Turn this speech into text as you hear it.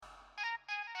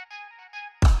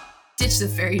Ditch the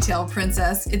fairy tale,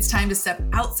 princess. It's time to step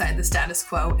outside the status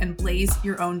quo and blaze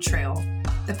your own trail.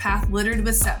 The path littered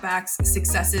with setbacks,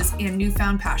 successes, and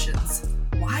newfound passions.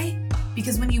 Why?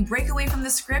 Because when you break away from the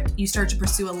script, you start to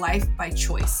pursue a life by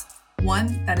choice.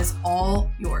 One that is all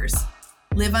yours.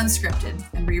 Live unscripted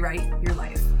and rewrite your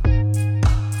life.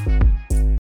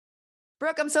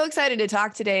 Brooke, I'm so excited to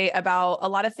talk today about a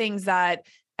lot of things that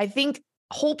I think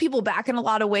hold people back in a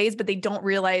lot of ways, but they don't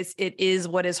realize it is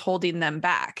what is holding them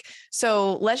back.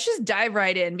 So let's just dive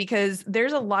right in, because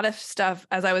there's a lot of stuff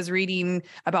as I was reading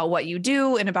about what you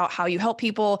do and about how you help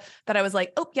people that I was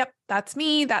like, oh, yep, that's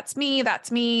me. That's me.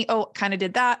 That's me. Oh, kind of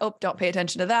did that. Oh, don't pay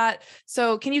attention to that.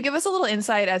 So can you give us a little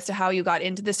insight as to how you got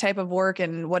into this type of work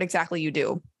and what exactly you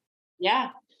do? Yeah.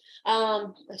 I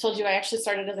told you I actually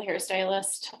started as a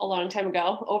hairstylist a long time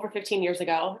ago, over 15 years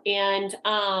ago. And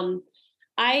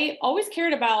I always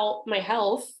cared about my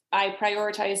health. I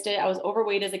prioritized it. I was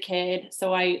overweight as a kid.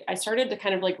 So I started to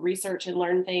kind of like research and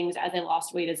learn things as I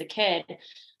lost weight as a kid.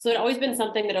 So it always been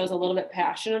something that I was a little bit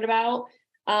passionate about.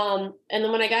 And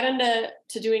then when I got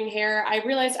into doing hair, I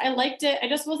realized I liked it. I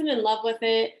just wasn't in love with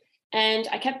it. And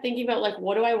I kept thinking about like,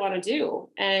 what do I want to do?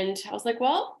 And I was like,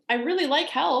 well, I really like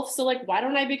health. So like, why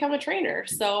don't I become a trainer?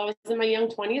 So I was in my young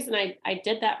 20s and I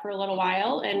did that for a little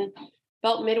while, and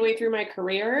about midway through my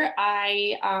career,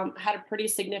 I had a pretty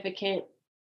significant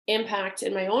impact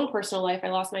in my own personal life. I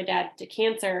lost my dad to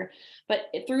cancer, but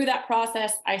through that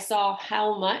process, I saw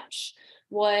how much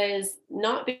was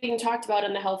not being talked about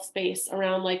in the health space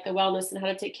around like the wellness and how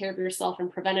to take care of yourself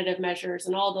and preventative measures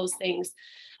and all those things.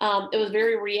 It was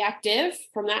very reactive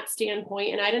from that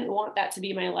standpoint, and I didn't want that to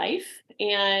be my life.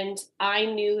 And I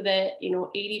knew that,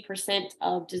 80%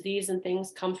 of disease and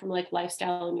things come from like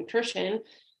lifestyle and nutrition.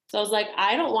 So I was like,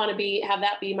 I don't want to have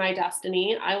that be my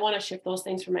destiny. I want to shift those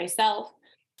things for myself.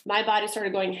 My body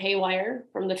started going haywire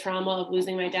from the trauma of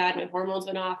losing my dad. My hormones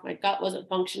went off. My gut wasn't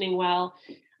functioning well.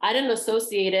 I didn't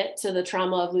associate it to the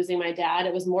trauma of losing my dad.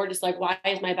 It was more just like, why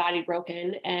is my body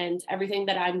broken? And everything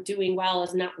that I'm doing well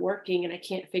is not working, and I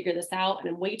can't figure this out. And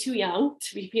I'm way too young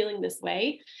to be feeling this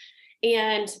way.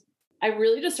 And I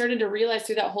really just started to realize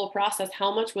through that whole process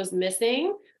how much was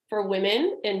missing for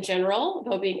women in general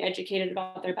about being educated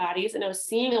about their bodies. And I was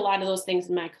seeing a lot of those things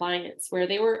in my clients where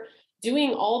they were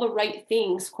doing all the right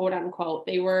things, quote unquote.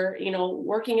 They were,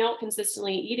 working out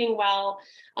consistently, eating well,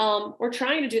 were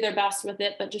trying to do their best with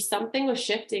it, but just something was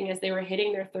shifting as they were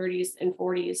hitting their 30s and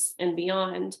 40s and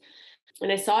beyond. And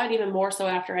I saw it even more so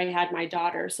after I had my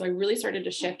daughter. So I really started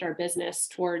to shift our business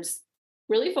towards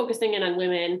really focusing in on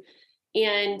women.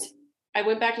 And I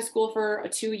went back to school for a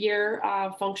 2-year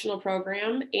functional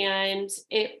program, and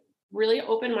it really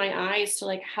opened my eyes to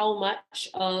like how much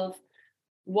of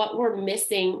what we're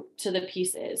missing to the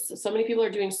pieces. So many people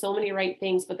are doing so many right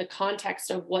things, but the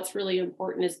context of what's really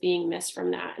important is being missed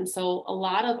from that. And so a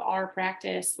lot of our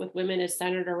practice with women is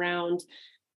centered around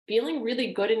feeling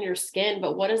really good in your skin,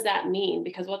 but what does that mean?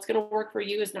 Because what's going to work for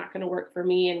you is not going to work for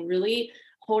me, and really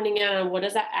honing in on what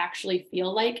does that actually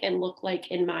feel like and look like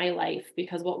in my life,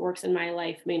 because what works in my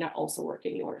life may not also work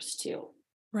in yours too.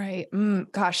 Right.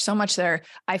 Gosh, so much there.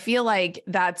 I feel like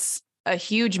that's a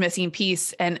huge missing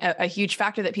piece and a huge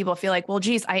factor that people feel like, well,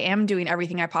 geez, I am doing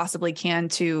everything I possibly can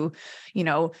to,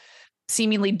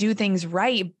 seemingly do things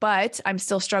right, but I'm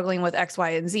still struggling with X, Y,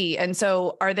 and Z. And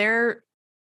so are there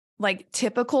like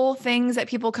typical things that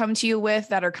people come to you with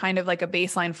that are kind of like a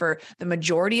baseline for the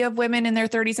majority of women in their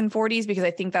 30s and 40s? Because I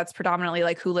think that's predominantly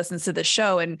like who listens to the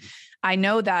show. And I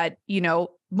know that,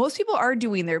 most people are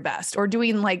doing their best or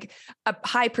doing like a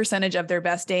high percentage of their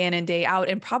best day in and day out,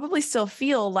 and probably still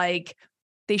feel like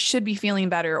they should be feeling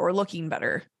better or looking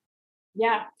better.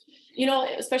 Yeah.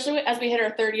 Especially as we hit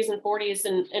our 30s and 40s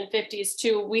and 50s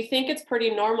too, we think it's pretty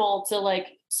normal to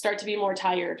like start to be more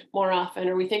tired more often,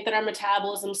 or we think that our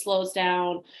metabolism slows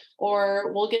down,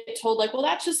 or we'll get told like, well,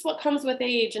 that's just what comes with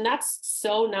age. And that's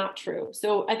so not true.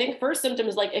 So I think first symptom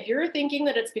is like, if you're thinking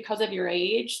that it's because of your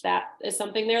age, that is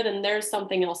something there, then there's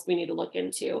something else we need to look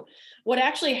into. What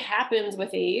actually happens with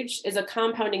age is a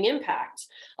compounding impact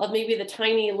of maybe the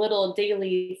tiny little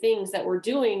daily things that we're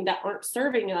doing that aren't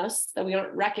serving us, that we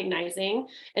aren't recognizing.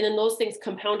 And then those things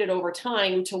compounded over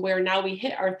time to where now we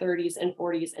hit our 30s and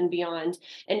 40s and beyond.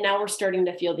 And now we're starting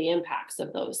to feel the impacts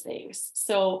of those things.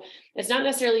 So it's not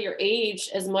necessarily your age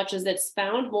as much as it's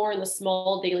found more in the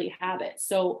small daily habits.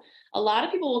 So a lot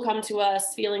of people will come to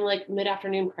us feeling like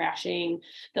mid-afternoon crashing.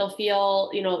 They'll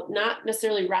feel, not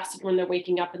necessarily rested when they're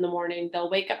waking up in the morning. They'll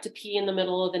wake up to pee in the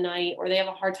middle of the night, or they have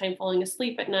a hard time falling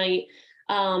asleep at night.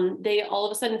 They all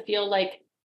of a sudden feel like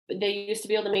they used to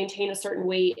be able to maintain a certain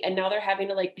weight, and now they're having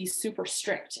to like be super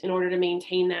strict in order to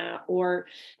maintain that, or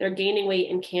they're gaining weight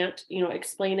and can't,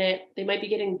 explain it. They might be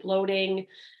getting bloating,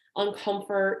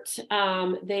 uncomfort.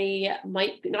 They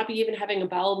might not be even having a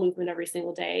bowel movement every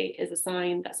single day is a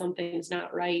sign that something's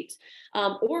not right.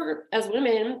 Or as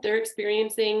women, they're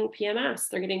experiencing PMS.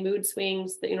 They're getting mood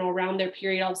swings that, around their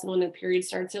period. All of a sudden when their period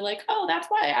starts, they're like, oh, that's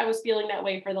why I was feeling that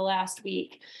way for the last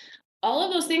week. All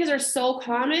of those things are so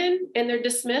common, and they're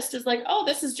dismissed as like, oh,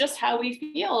 this is just how we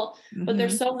feel, but they're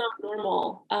so not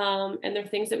normal. And they're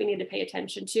things that we need to pay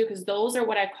attention to, because those are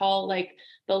what I call like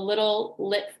the little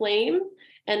lit flame.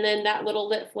 And then that little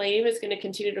lit flame is going to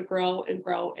continue to grow and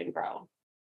grow and grow.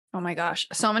 Oh my gosh.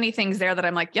 So many things there that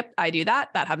I'm like, yep, I do that.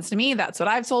 That happens to me. That's what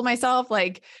I've told myself.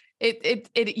 Like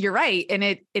you're right. And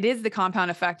it is the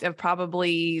compound effect of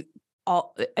probably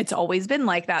it's always been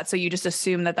like that. So you just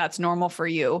assume that that's normal for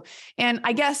you. And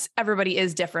I guess everybody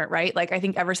is different, right? Like, I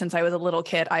think ever since I was a little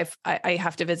kid, I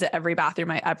have to visit every bathroom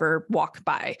I ever walk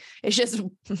by. It's just,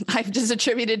 I've just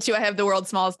attributed to, I have the world's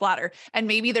smallest bladder, and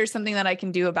maybe there's something that I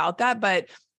can do about that. But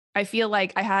I feel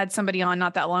like I had somebody on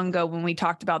not that long ago when we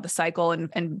talked about the cycle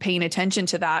and paying attention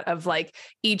to that, of like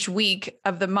each week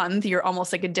of the month, you're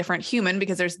almost like a different human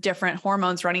because there's different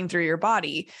hormones running through your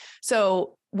body.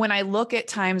 So when I look at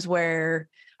times where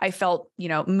I felt,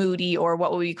 moody, or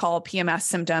what we call PMS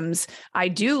symptoms, I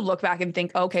do look back and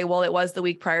think, okay, well, it was the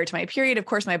week prior to my period. Of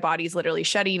course, my body's literally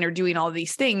shedding or doing all of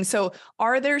these things. So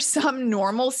are there some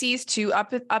normalcies to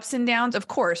ups and downs? Of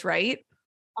course, right?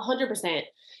 100%.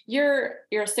 You're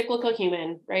a cyclical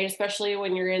human, right? Especially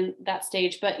when you're in that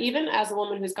stage. But even as a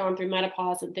woman who's gone through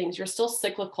menopause and things, you're still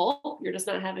cyclical. You're just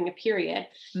not having a period.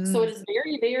 So it is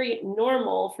very, very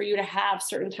normal for you to have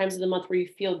certain times of the month where you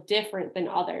feel different than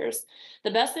others.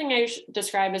 The best thing I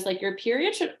describe is like your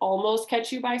period should almost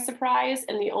catch you by surprise.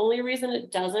 And the only reason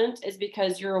it doesn't is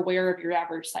because you're aware of your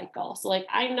average cycle. So like,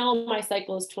 I know my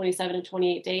cycle is 27 and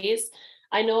 28 days.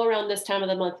 I know around this time of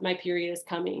the month, my period is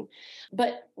coming.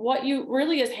 But what you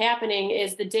really is happening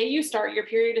is the day you start your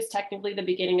period is technically the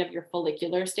beginning of your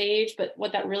follicular stage. But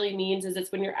what that really means is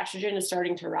it's when your estrogen is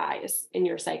starting to rise in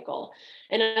your cycle.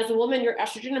 And as a woman, your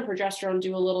estrogen and progesterone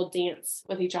do a little dance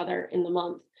with each other in the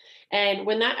month. And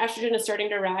when that estrogen is starting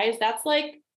to rise, that's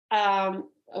like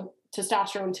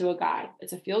testosterone to a guy.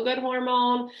 It's a feel-good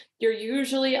hormone. You're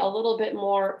usually a little bit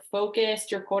more focused.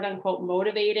 You're quote unquote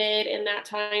motivated in that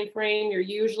time frame. You're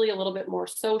usually a little bit more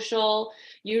social,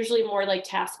 usually more like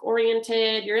task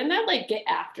oriented. You're in that like get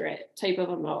after it type of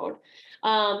a mode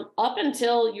up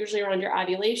until usually around your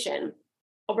ovulation.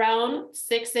 Around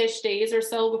 6-ish days or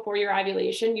so before your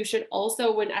ovulation, you should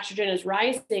also, when estrogen is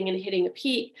rising and hitting a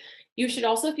peak, you should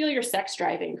also feel your sex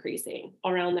drive increasing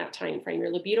around that time frame. Your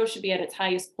libido should be at its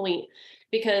highest point,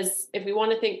 because if we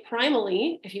want to think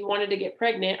primally, if you wanted to get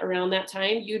pregnant around that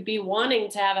time, you'd be wanting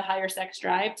to have a higher sex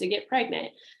drive to get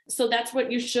pregnant. So that's what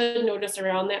you should notice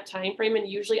around that time frame. And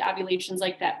usually ovulation's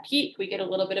like that peak. We get a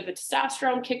little bit of a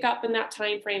testosterone kick up in that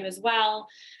time frame as well.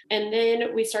 And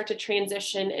then we start to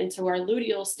transition into our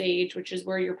luteal stage, which is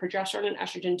where your progesterone and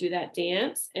estrogen do that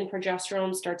dance, and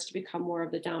progesterone starts to become more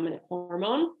of the dominant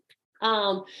hormone.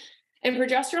 And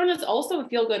progesterone is also a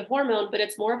feel-good hormone, but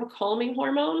it's more of a calming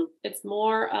hormone. It's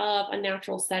more of a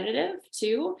natural sedative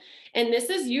too. And this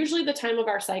is usually the time of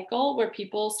our cycle where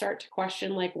people start to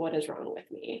question, like, what is wrong with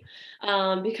me?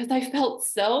 Because I felt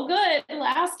so good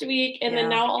last week. And then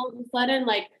now all of a sudden,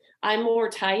 like, I'm more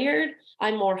tired,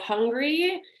 I'm more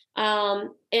hungry.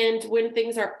 And when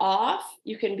things are off,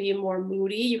 you can be more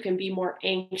moody, you can be more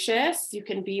anxious, you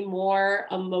can be more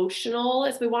emotional,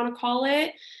 as we want to call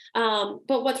it.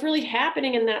 But what's really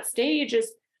happening in that stage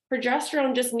is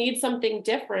progesterone just needs something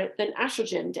different than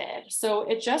estrogen did. So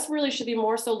it just really should be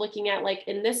more so looking at, like,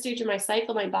 in this stage of my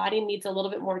cycle, my body needs a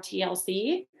little bit more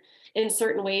TLC in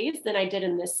certain ways than I did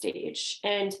in this stage.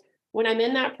 And when I'm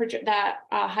in that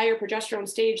higher progesterone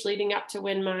stage leading up to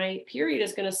when my period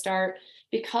is going to start,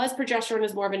 because progesterone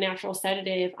is more of a natural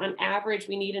sedative, on average,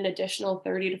 we need an additional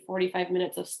 30 to 45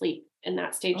 minutes of sleep in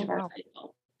that stage of our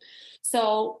cycle.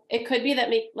 So it could be that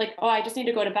I just need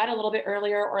to go to bed a little bit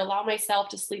earlier, or allow myself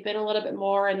to sleep in a little bit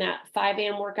more, and that 5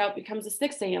 a.m. workout becomes a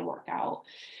 6 a.m. workout.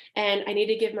 And I need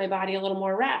to give my body a little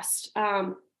more rest.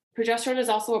 Progesterone is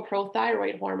also a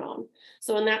prothyroid hormone.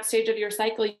 So in that stage of your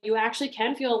cycle, you actually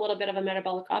can feel a little bit of a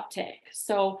metabolic uptick.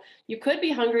 So you could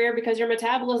be hungrier because your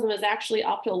metabolism is actually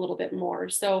up to a little bit more.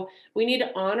 So we need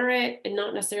to honor it and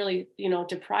not necessarily,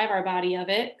 deprive our body of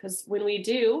it. Because when we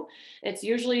do, it's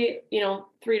usually,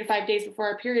 3 to 5 days before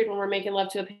our period when we're making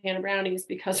love to a pan of brownies,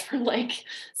 because we're like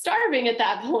starving at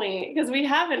that point because we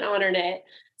haven't honored it.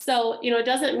 So, it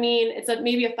doesn't mean it's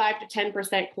maybe a 5 to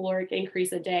 10% caloric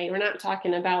increase a day. We're not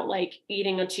talking about like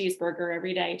eating a cheeseburger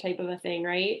every day type of a thing,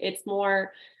 right? It's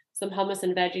more some hummus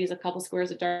and veggies, a couple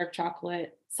squares of dark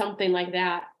chocolate, something like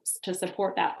that to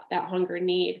support that hunger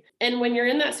need. And when you're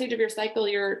in that stage of your cycle,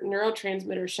 your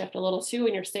neurotransmitters shift a little too,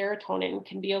 and your serotonin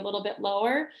can be a little bit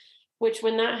lower, which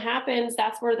when that happens,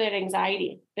 that's where that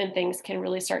anxiety and things can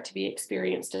really start to be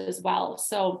experienced as well.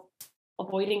 So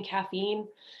avoiding caffeine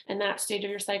in that stage of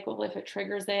your cycle, if it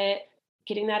triggers it,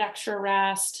 getting that extra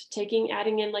rest,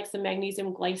 adding in like some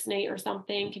magnesium glycinate or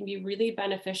something can be really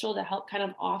beneficial to help kind of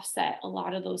offset a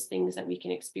lot of those things that we can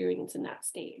experience in that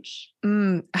stage.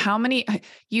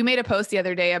 You made a post the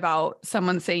other day about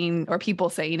someone saying, or people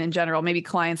saying in general, maybe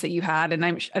clients that you had, and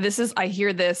I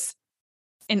hear this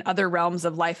in other realms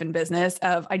of life and business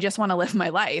of, I just want to live my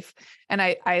life. And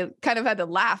I kind of had to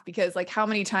laugh because like, how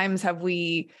many times have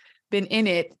we been in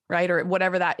it, right? Or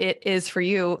whatever that it is for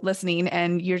you listening.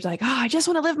 And you're like, oh, I just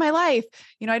want to live my life.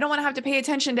 I don't want to have to pay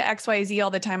attention to X, Y, Z all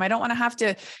the time. I don't want to have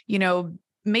to,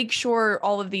 make sure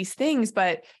all of these things.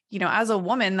 But, as a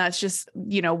woman, that's just,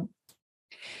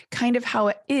 kind of how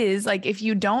it is. Like if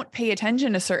you don't pay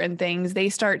attention to certain things, they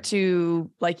start to,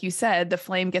 like you said, the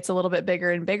flame gets a little bit bigger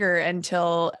and bigger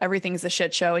until everything's a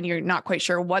shit show and you're not quite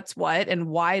sure what's what and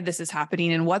why this is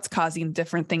happening and what's causing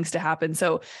different things to happen.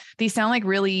 So these sound like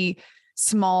really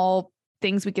small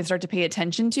things we can start to pay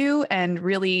attention to and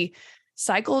really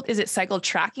is it cycle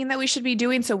tracking that we should be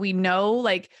doing? So we know,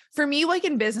 like for me, like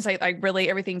in business, I relate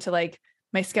everything to like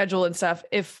my schedule and stuff.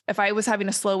 If I was having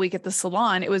a slow week at the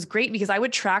salon, it was great because I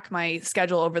would track my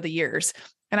schedule over the years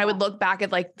and I would look back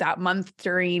at like that month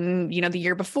during, the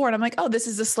year before. And I'm like, oh, this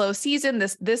is a slow season.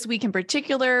 This week in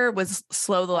particular was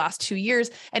slow the last 2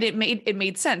 years. And it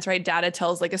made sense, right? Data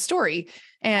tells like a story.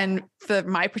 And for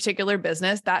my particular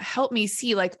business, that helped me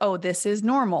see like, oh, this is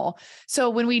normal. So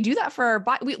when we do that for our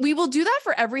body, we will do that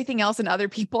for everything else and other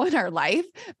people in our life,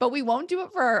 but we won't do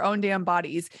it for our own damn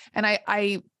bodies. And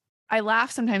I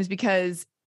laugh sometimes because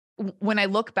when I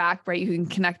look back, right, you can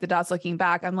connect the dots looking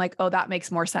back. I'm like, oh, that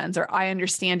makes more sense. Or I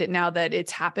understand it now that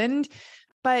it's happened,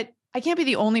 but I can't be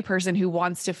the only person who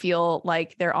wants to feel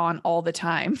like they're on all the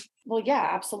time. Well,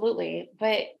 yeah, absolutely.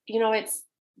 But, it's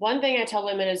one thing I tell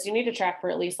women is you need to track for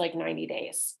at least like 90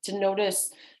 days to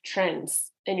notice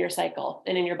trends in your cycle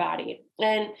and in your body.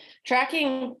 And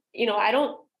tracking, I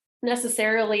don't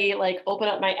necessarily like open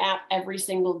up my app every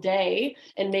single day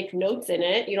and make notes in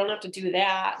it. You don't have to do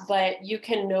that, but you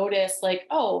can notice like,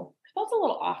 oh, I felt a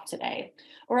little off today,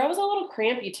 or I was a little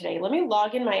crampy today. Let me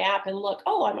log in my app and look,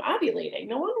 oh, I'm ovulating.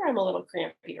 No wonder I'm a little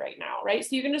crampy right now, right?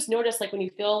 So you can just notice like when you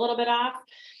feel a little bit off.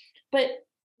 But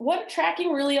what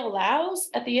tracking really allows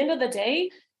at the end of the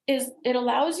day is it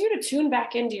allows you to tune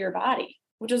back into your body,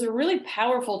 which is a really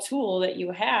powerful tool that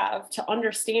you have to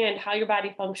understand how your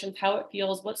body functions, how it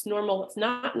feels, what's normal, what's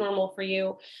not normal for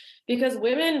you. Because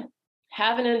women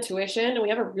have an intuition and we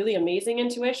have a really amazing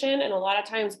intuition. And a lot of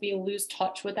times we lose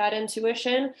touch with that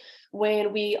intuition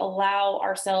when we allow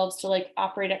ourselves to like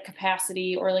operate at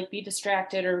capacity or like be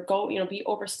distracted or go, be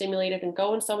overstimulated and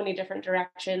go in so many different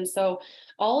directions. So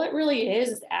all it really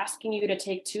is asking you to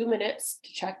take 2 minutes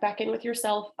to check back in with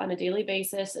yourself on a daily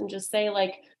basis and just say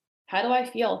like, how do I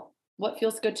feel? What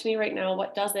feels good to me right now?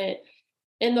 What doesn't?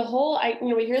 And the whole,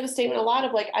 we hear the statement a lot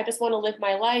of like, I just want to live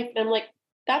my life. And I'm like,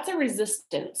 that's a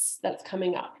resistance that's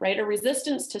coming up, right? A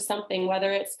resistance to something,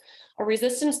 whether it's a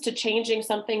resistance to changing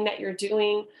something that you're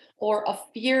doing or a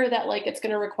fear that like, it's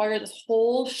going to require this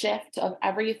whole shift of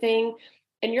everything.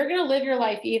 And you're going to live your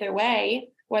life either way,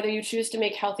 whether you choose to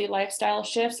make healthy lifestyle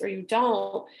shifts or you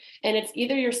don't. And it's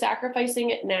either you're sacrificing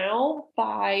it now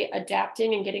by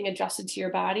adapting and getting adjusted to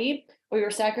your body, or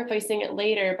you're sacrificing it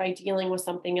later by dealing with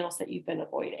something else that you've been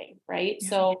avoiding, right? Yeah.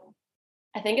 So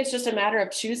I think it's just a matter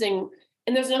of choosing,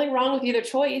 and there's nothing wrong with either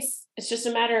choice. It's just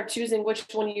a matter of choosing which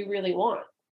one you really want.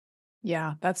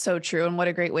 Yeah, that's so true. And what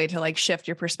a great way to like shift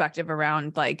your perspective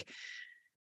around, like,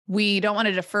 we don't want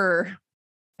to defer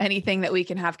anything that we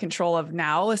can have control of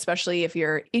now, especially if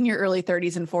you're in your early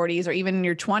 30s and 40s, or even in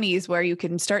your 20s, where you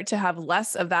can start to have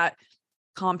less of that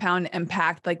compound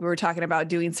impact. Like we were talking about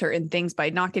doing certain things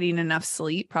by not getting enough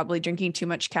sleep, probably drinking too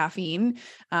much caffeine,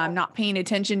 not paying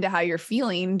attention to how you're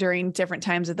feeling during different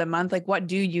times of the month. Like, what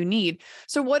do you need?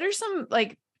 So what are some,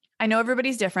 like, I know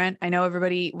everybody's different. I know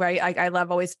everybody, right? I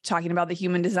love always talking about the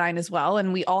human design as well.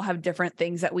 And we all have different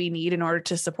things that we need in order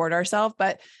to support ourselves,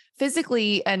 but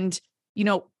physically. And,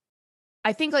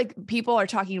 I think like people are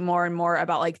talking more and more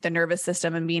about like the nervous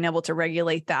system and being able to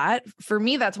regulate that. For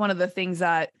me, that's one of the things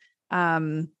that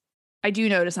I do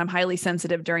notice I'm highly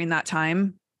sensitive during that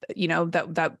time,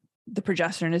 that the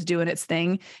progesterone is doing its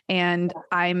thing and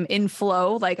I'm in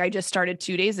flow. Like I just started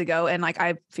 2 days ago and like,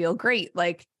 I feel great.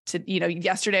 Like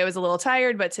yesterday I was a little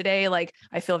tired, but today, like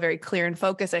I feel very clear and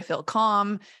focused. I feel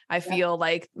calm. I feel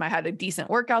like I had a decent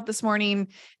workout this morning.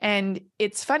 And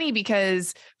it's funny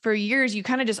because for years you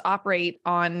kind of just operate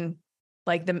on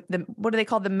like the what do they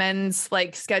call the men's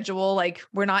like schedule? Like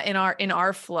we're not in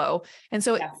our flow. And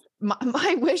so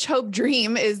my wish, hope,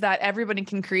 dream is that everybody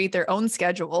can create their own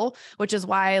schedule, which is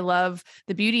why I love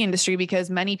the beauty industry, because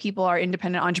many people are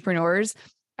independent entrepreneurs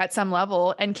at some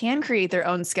level and can create their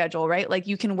own schedule, right? Like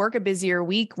you can work a busier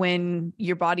week when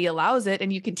your body allows it,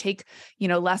 and you can take,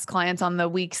 less clients on the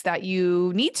weeks that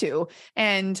you need to.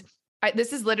 And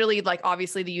this is literally like,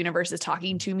 obviously the universe is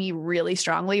talking to me really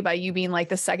strongly by you being like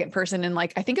the second person in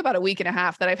like, I think about a week and a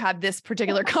half that I've had this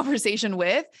particular conversation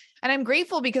with. And I'm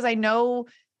grateful because I know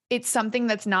it's something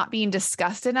that's not being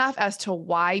discussed enough as to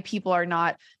why people are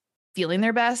not feeling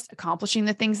their best, accomplishing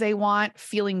the things they want,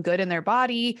 feeling good in their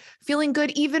body, feeling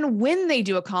good even when they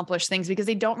do accomplish things, because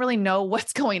they don't really know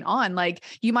what's going on. Like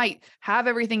you might have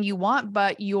everything you want,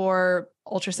 but you're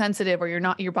ultra sensitive or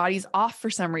your body's off for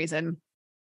some reason.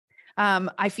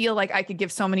 I feel like I could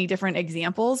give so many different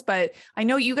examples, but I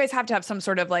know you guys have to have some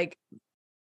sort of like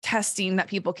testing that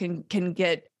people can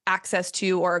get access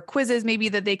to, or quizzes maybe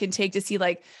that they can take to see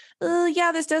like,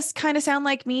 yeah, this does kind of sound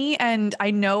like me. And I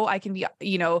know I can be,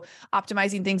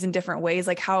 optimizing things in different ways.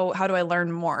 Like how do I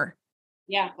learn more?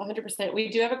 Yeah, 100%. We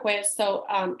do have a quiz. So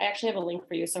I actually have a link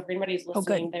for you. So for anybody who's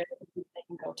listening, there they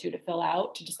can go to fill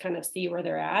out to just kind of see where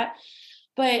they're at.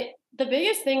 But the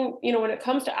biggest thing, when it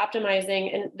comes to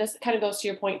optimizing, and this kind of goes to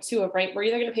your point too, of right, we're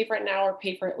either going to pay for it now or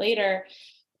pay for it later.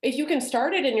 If you can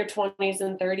start it in your 20s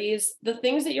and 30s, the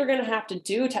things that you're going to have to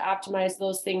do to optimize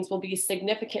those things will be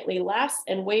significantly less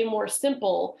and way more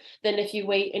simple than if you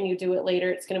wait and you do it later.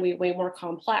 It's going to be way more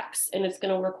complex and it's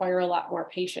going to require a lot more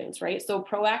patience, right? So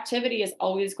proactivity is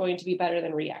always going to be better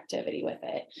than reactivity with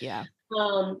it. Yeah.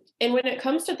 And when it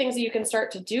comes to things that you can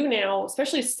start to do now,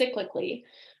 especially cyclically,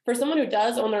 for someone who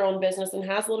does own their own business and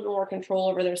has a little bit more control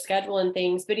over their schedule and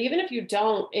things, but even if you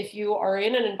don't, if you are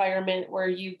in an environment where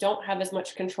you don't have as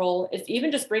much control, it's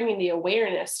even just bringing the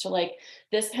awareness to like,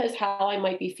 this is how I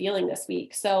might be feeling this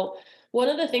week. So one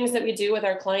of the things that we do with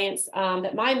our clients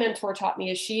that my mentor taught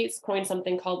me is she's coined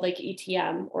something called like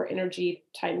ETM, or energy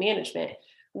time management.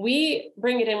 We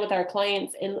bring it in with our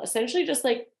clients and essentially just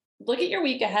like look at your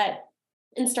week ahead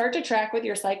and start to track with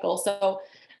your cycle. So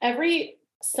every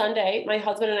Sunday, my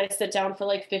husband and I sit down for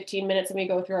like 15 minutes and we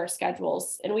go through our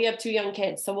schedules, and we have 2 young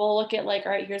kids. So we'll look at like,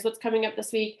 all right, here's what's coming up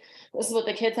this week. This is what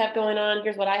the kids have going on.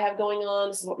 Here's what I have going on.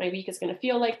 This is what my week is going to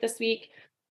feel like this week.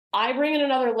 I bring in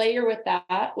another layer with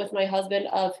that with my husband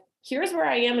of here's where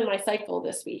I am in my cycle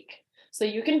this week. So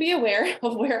you can be aware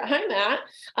of where I'm at.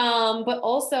 But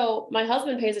also my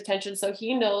husband pays attention. So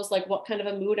he knows like what kind of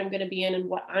a mood I'm going to be in and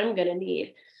what I'm going to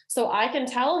need. So I can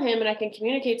tell him and I can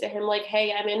communicate to him like,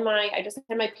 hey, I just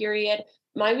had my period.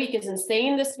 My week is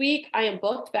insane this week. I am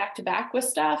booked back to back with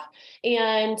stuff.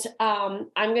 And I'm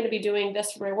going to be doing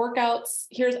this for my workouts.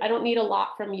 I don't need a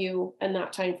lot from you in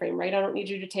that time frame, right? I don't need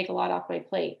you to take a lot off my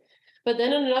plate. But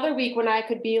then in another week when I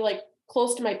could be like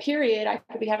close to my period, I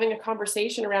could be having a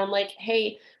conversation around like,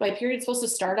 hey, my period's supposed to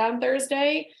start on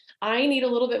Thursday. I need a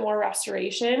little bit more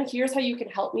restoration. Here's how you can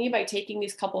help me by taking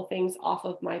these couple things off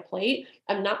of my plate.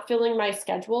 I'm not filling my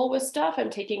schedule with stuff.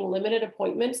 I'm taking limited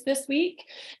appointments this week.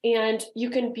 And you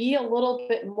can be a little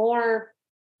bit more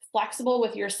flexible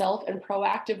with yourself and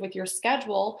proactive with your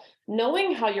schedule,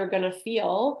 knowing how you're going to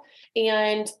feel.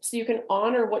 And so you can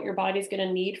honor what your body's going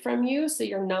to need from you. So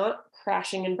you're not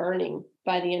crashing and burning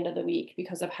by the end of the week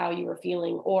because of how you were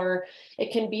feeling. Or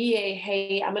it can be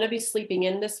hey, I'm going to be sleeping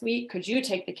in this week. Could you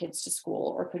take the kids to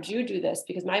school? Or could you do this?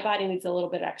 Because my body needs a little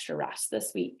bit extra rest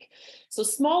this week. So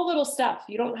small little stuff.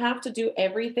 You don't have to do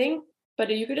everything, but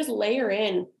you could just layer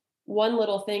in one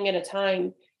little thing at a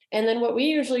time. And then what we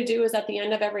usually do is at the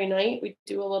end of every night, we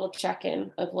do a little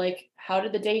check-in of like, how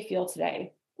did the day feel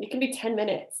today? It can be 10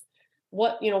 minutes.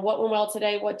 What went well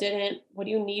today? What didn't? What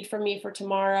do you need from me for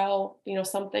tomorrow?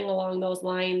 Something along those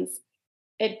lines.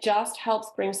 It just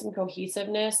helps bring some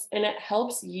cohesiveness, and it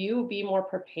helps you be more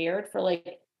prepared for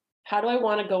like, how do I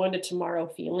want to go into tomorrow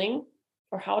feeling?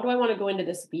 Or how do I want to go into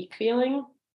this week feeling?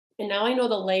 And now I know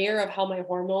the layer of how my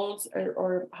hormones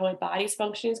or how my body's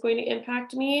functioning is going to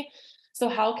impact me. So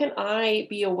how can I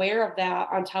be aware of that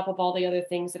on top of all the other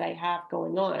things that I have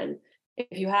going on?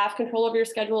 If you have control over your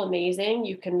schedule, amazing.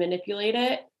 You can manipulate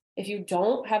it. If you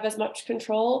don't have as much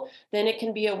control, then it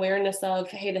can be awareness of,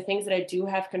 hey, the things that I do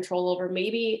have control over,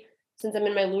 maybe since I'm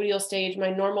in my luteal stage,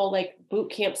 my normal like boot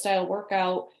camp style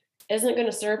workout isn't going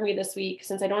to serve me this week,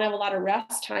 since I don't have a lot of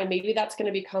rest time, maybe that's going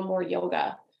to become more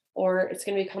yoga, or it's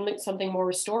going to become something more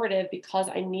restorative because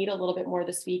I need a little bit more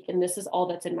this week. And this is all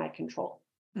that's in my control.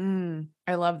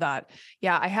 I love that.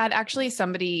 Yeah. I had actually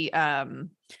somebody,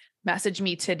 message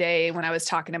me today when I was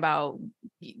talking about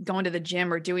going to the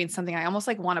gym or doing something. I almost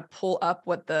like want to pull up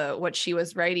what she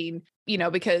was writing,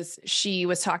 because she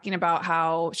was talking about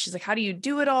how she's like, how do you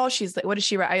do it all? She's like, what does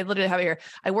she write? I literally have it here.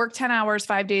 I work 10 hours,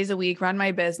 5 days a week, run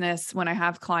my business when I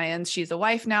have clients. She's a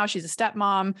wife now. She's a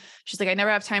stepmom. She's like, I never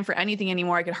have time for anything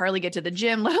anymore. I could hardly get to the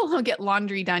gym, let alone get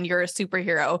laundry done. You're a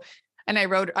superhero. And I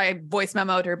voice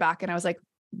memoed her back and I was like,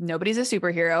 nobody's a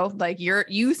superhero. Like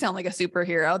you sound like a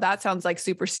superhero. That sounds like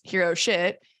superhero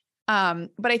shit. But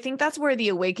I think that's where the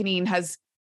awakening has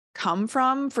come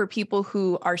from for people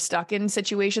who are stuck in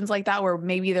situations like that, where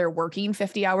maybe they're working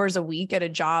 50 hours a week at a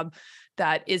job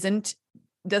that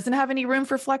doesn't have any room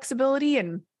for flexibility.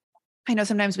 And I know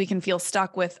sometimes we can feel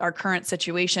stuck with our current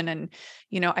situation. And,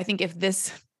 I think if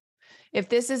this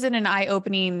isn't an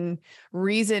eye-opening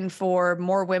reason for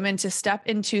more women to step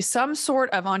into some sort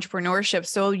of entrepreneurship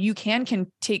so you can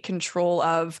take control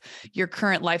of your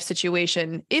current life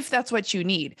situation, if that's what you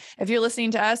need. If you're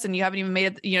listening to us and you haven't even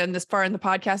made it, in this far in the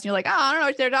podcast, and you're like, oh, I don't know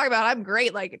what they're talking about, I'm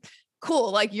great. Like,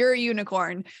 cool. Like, you're a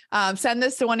unicorn. Send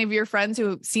this to one of your friends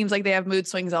who seems like they have mood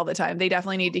swings all the time. They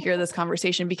definitely need to hear this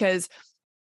conversation, because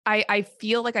I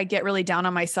feel like I get really down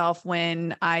on myself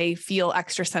when I feel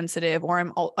extra sensitive, or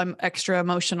I'm extra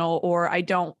emotional, or I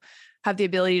don't have the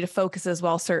ability to focus as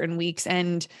well certain weeks.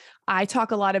 And I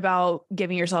talk a lot about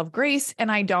giving yourself grace,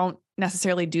 and I don't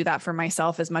necessarily do that for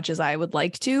myself as much as I would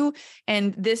like to.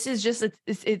 And this is just,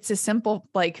 it's a simple,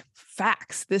 like,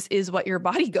 facts. This is what your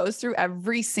body goes through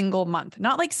every single month,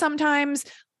 not like sometimes,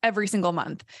 every single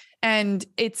month. And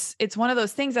it's one of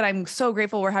those things that I'm so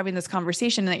grateful we're having this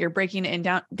conversation, and that you're breaking it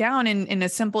down in a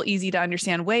simple, easy to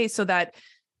understand way, so that,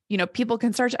 people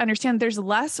can start to understand there's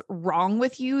less wrong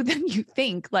with you than you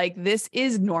think. Like, this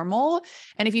is normal.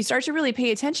 And if you start to really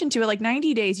pay attention to it, like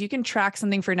 90 days, you can track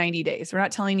something for 90 days. We're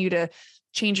not telling you to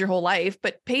change your whole life,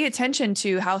 but pay attention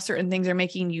to how certain things are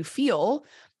making you feel.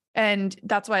 And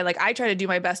that's why, like, I try to do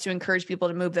my best to encourage people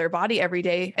to move their body every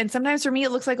day. And sometimes for me,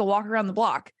 it looks like a walk around the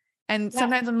block. And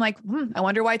sometimes I'm like, I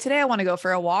wonder why today I want to go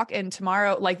for a walk. And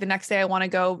tomorrow, like the next day, I want to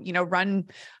go, run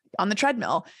on the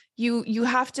treadmill. You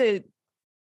have to,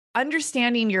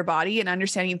 understanding your body and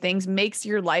understanding things makes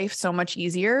your life so much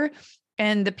easier.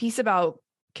 And the piece about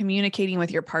communicating with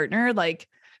your partner, like,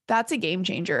 that's a game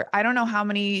changer. I don't know how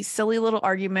many silly little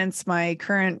arguments my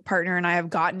current partner and I have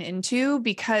gotten into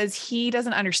because he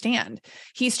doesn't understand.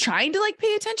 He's trying to, like,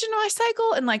 pay attention to my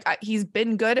cycle, and like he's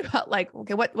been good about, like,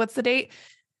 okay, what's the date?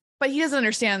 But he doesn't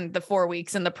understand the 4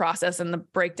 weeks and the process and the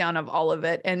breakdown of all of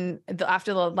it. And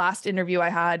after the last interview I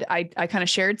had, I kind of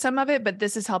shared some of it, but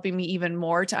this is helping me even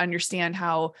more to understand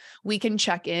how we can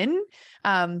check in.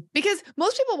 Because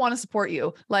most people want to support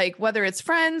you, like whether it's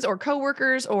friends or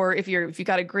coworkers, or if you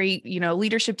got a great,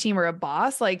 leadership team or a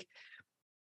boss, like,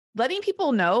 letting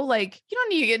people know, like, you don't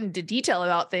need to get into detail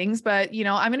about things, but,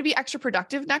 I'm going to be extra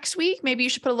productive next week. Maybe you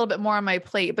should put a little bit more on my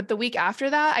plate. But the week after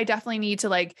that, I definitely need to,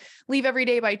 like, leave every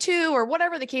day by 2, or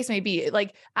whatever the case may be.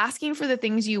 Like, asking for the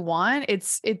things you want,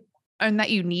 and that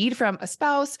you need from a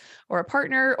spouse or a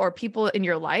partner or people in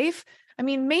your life. I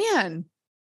mean, man,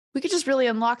 we could just really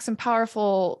unlock some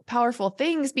powerful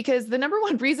things, because the number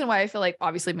one reason why I feel like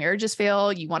obviously marriages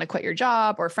fail, you want to quit your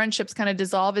job, or friendships kind of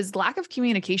dissolve, is lack of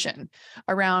communication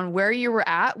around where you were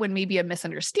at when maybe a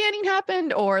misunderstanding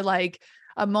happened, or like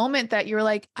a moment that you're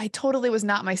like, I totally was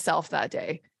not myself that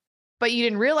day, but you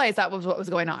didn't realize that was what was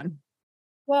going on.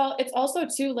 Well, it's also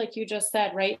too, like you just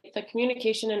said, right? The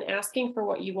communication and asking for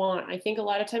what you want. I think a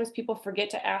lot of times people forget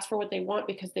to ask for what they want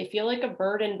because they feel like a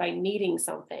burden by needing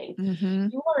something. Mm-hmm.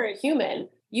 You are a human.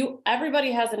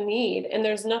 Everybody has a need, and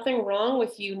there's nothing wrong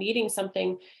with you needing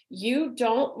something.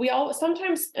 We all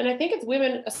sometimes, and I think it's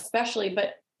women especially,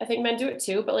 but I think men do it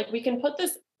too, but like, we can put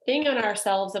this thing on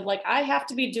ourselves of like, I have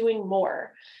to be doing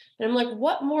more. And I'm like,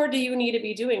 what more do you need to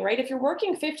be doing, right? If you're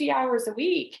working 50 hours a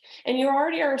week and you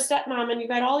already are a stepmom and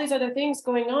you've got all these other things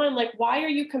going on, like, why are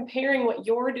you comparing what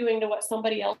you're doing to what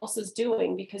somebody else is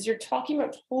doing? Because you're talking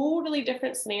about totally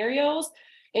different scenarios.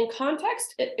 And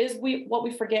context is what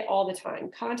we forget all the time.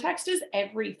 Context is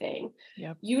everything.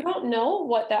 Yep. You don't know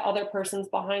what that other person's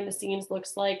behind the scenes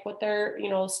looks like, what their,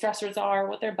 stressors are,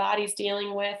 what their body's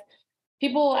dealing with.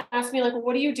 People ask me, like, well,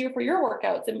 what do you do for your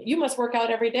workouts? And you must work out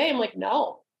every day. I'm like,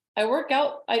 no. I work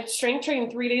out. I strength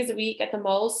train 3 days a week at the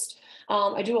most.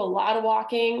 I do a lot of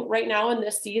walking right now in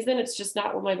this season. It's just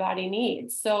not what my body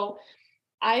needs. So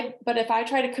but if I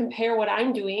try to compare what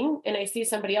I'm doing and I see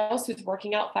somebody else who's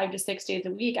working out 5 to 6 days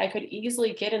a week, I could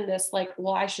easily get in this like,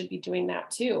 well, I should be doing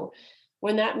that too,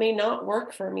 when that may not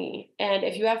work for me. And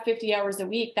if you have 50 hours a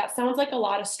week, that sounds like a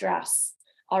lot of stress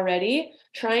already.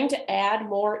 Trying to add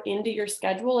more into your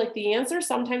schedule, like the answer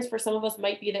sometimes for some of us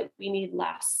might be that we need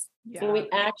less. Yeah. And we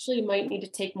actually might need to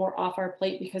take more off our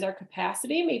plate because our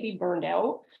capacity may be burned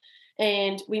out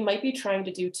and we might be trying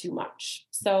to do too much.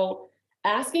 So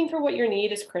asking for what you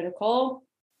need is critical.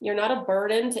 You're not a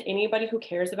burden to anybody who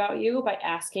cares about you by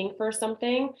asking for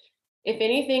something. If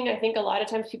anything, I think a lot of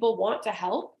times people want to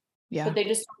help, but they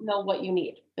just don't know what you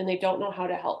need and they don't know how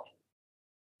to help.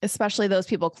 Especially those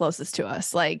people closest to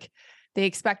us. Like they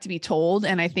expect to be told.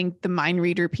 And I think the mind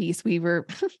reader piece, we've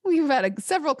had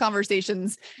several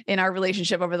conversations in our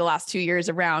relationship over the last 2 years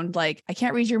around like, I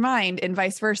can't read your mind and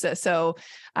vice versa. So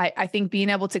I think being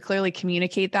able to clearly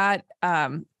communicate that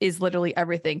is literally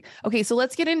everything. Okay. So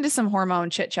let's get into some hormone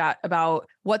chit chat about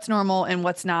what's normal and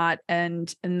what's not.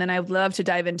 And then I would love to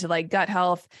dive into like gut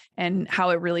health and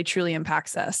how it really truly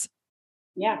impacts us.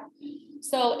 Yeah.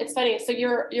 So it's funny. So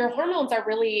your hormones are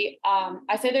really,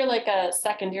 I say they're like a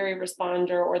secondary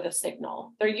responder or the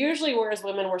signal. They're usually, whereas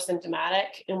women were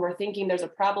symptomatic and we're thinking there's a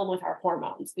problem with our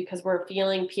hormones because we're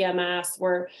feeling PMS,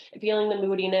 we're feeling the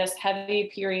moodiness, heavy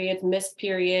periods, missed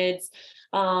periods,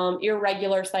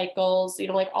 irregular cycles,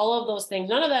 like all of those things.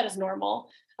 None of that is normal.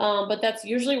 But that's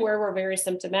usually where we're very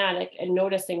symptomatic and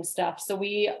noticing stuff. So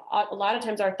a lot of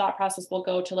times our thought process will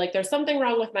go to like, there's something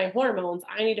wrong with my hormones.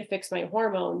 I need to fix my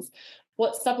hormones.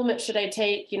 What supplement should I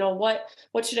take?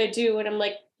 What should I do? And I'm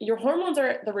like, your hormones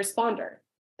are the responder.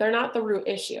 They're not the root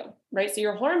issue, right? So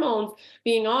your hormones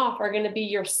being off are going to be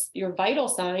your vital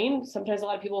sign. Sometimes a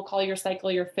lot of people call your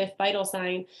cycle your fifth vital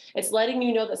sign. It's letting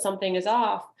you know that something is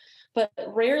off. But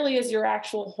rarely is your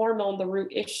actual hormone the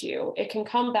root issue. It can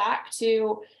come back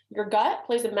to your gut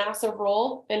plays a massive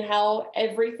role in how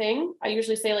everything, I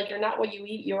usually say like, you're not what you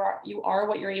eat, you are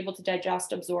what you're able to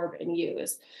digest, absorb, and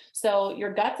use. So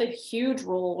your gut's a huge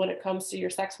role when it comes to your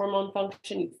sex hormone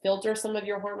function. You filter some of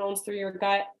your hormones through your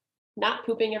gut. Not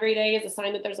pooping every day is a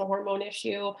sign that there's a hormone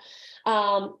issue.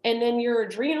 And then your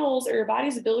adrenals or your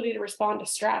body's ability to respond to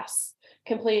stress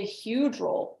can play a huge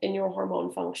role in your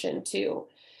hormone function too.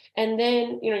 And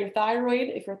then, your thyroid,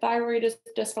 if your thyroid is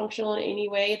dysfunctional in any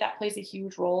way, that plays a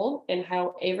huge role in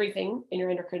how everything in your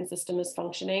endocrine system is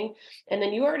functioning. And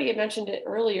then you already had mentioned it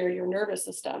earlier, your nervous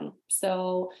system.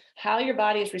 So how your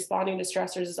body is responding to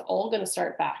stressors is all going to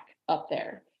start back up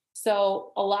there.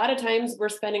 So a lot of times we're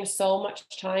spending so much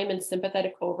time in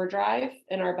sympathetic overdrive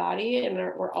in our body, and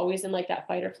we're always in like that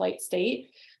fight or flight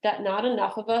state, that not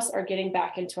enough of us are getting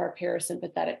back into our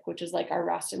parasympathetic, which is like our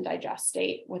rest and digest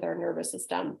state with our nervous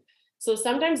system. So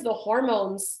sometimes the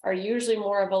hormones are usually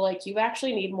more of a, like, you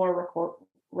actually need more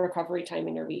recovery time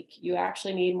in your week. You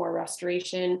actually need more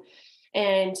restoration,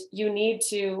 and you need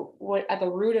to, at the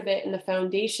root of it and the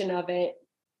foundation of it,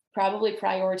 probably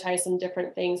prioritize some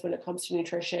different things when it comes to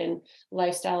nutrition,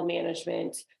 lifestyle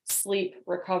management, sleep,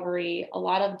 recovery. A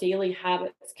lot of daily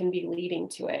habits can be leading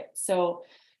to it. So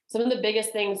some of the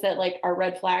biggest things that like are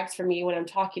red flags for me when I'm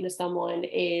talking to someone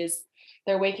is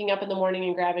they're waking up in the morning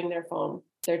and grabbing their phone.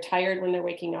 They're tired when they're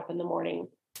waking up in the morning.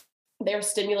 They're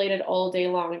stimulated all day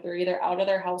long. They're either out of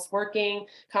their house working,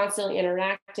 constantly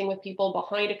interacting with people,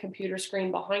 behind a computer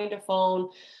screen, behind a phone.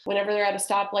 Whenever they're at a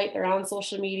stoplight, they're on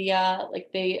social media.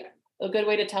 A good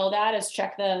way to tell that is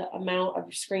check the amount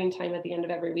of screen time at the end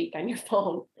of every week on your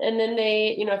phone. And then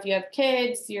if you have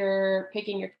kids, you're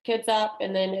picking your kids up,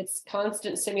 and then it's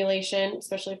constant stimulation,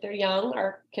 especially if they're young.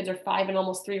 Our kids are 5 and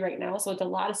almost 3 right now. So it's a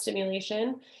lot of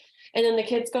stimulation. And then the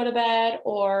kids go to bed,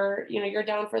 or, you're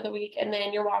down for the week, and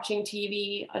then you're watching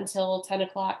TV until 10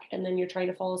 o'clock, and then you're trying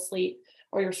to fall asleep,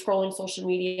 or you're scrolling social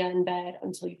media in bed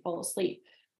until you fall asleep.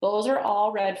 Those are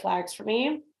all red flags for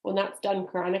me when that's done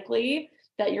chronically,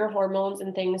 that your hormones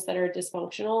and things that are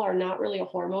dysfunctional are not really a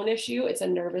hormone issue. It's a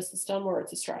nervous system, or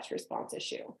it's a stress response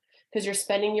issue, because you're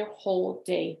spending your whole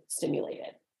day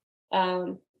stimulated.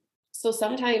 So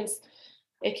sometimes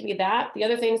it can be that. The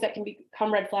other things that can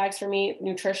become red flags for me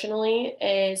nutritionally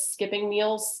is skipping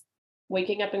meals,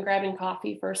 waking up and grabbing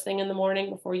coffee first thing in the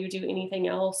morning before you do anything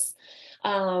else,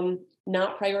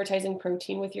 not prioritizing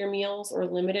protein with your meals or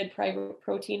limited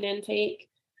protein intake,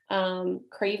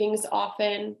 cravings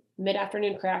often,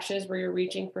 mid-afternoon crashes where you're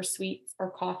reaching for sweets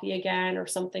or coffee again or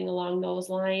something along those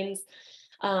lines.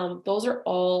 Those are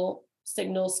all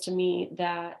signals to me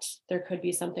that there could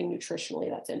be something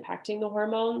nutritionally that's impacting the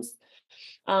hormones.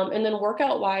 And then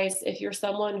workout wise, if you're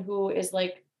someone who is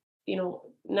like,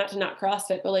 not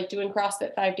CrossFit, but like doing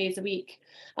CrossFit 5 days a week.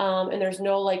 And there's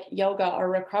no like yoga or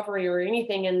recovery or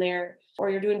anything in there, or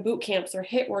you're doing boot camps or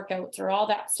HIIT workouts or all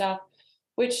that stuff,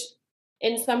 which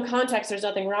in some contexts, there's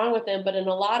nothing wrong with them, but in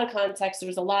a lot of contexts,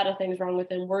 there's a lot of things wrong with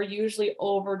them. We're usually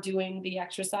overdoing the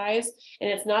exercise.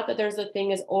 And it's not that there's a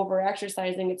thing as over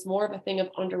exercising. It's more of a thing of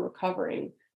under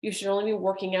recovering. You should only be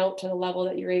working out to the level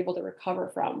that you're able to recover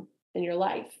from in your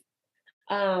life.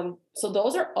 So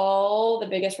those are all the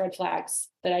biggest red flags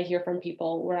that I hear from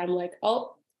people where I'm like,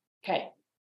 oh, okay,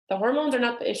 the hormones are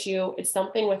not the issue. It's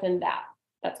something within that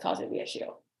that's causing the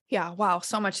issue. Yeah. Wow.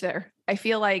 So much there. I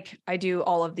feel like I do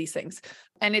all of these things.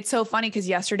 And it's so funny because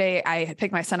yesterday I had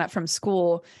picked my son up from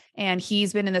school and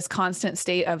he's been in this constant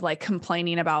state of like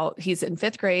complaining about, he's in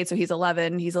 5th grade. So he's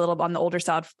 11. He's a little on the older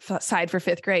side for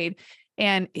 5th grade.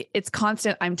 And it's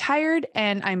constant. I'm tired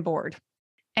and I'm bored.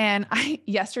 And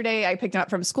yesterday I picked him up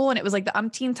from school and it was like the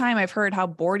umpteenth time I've heard how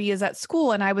bored he is at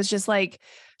school. And I was just like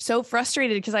so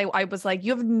frustrated because I was like,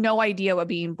 you have no idea what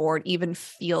being bored even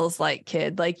feels like,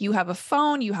 kid. Like you have a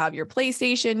phone, you have your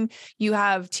PlayStation, you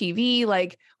have TV.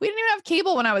 Like we didn't even have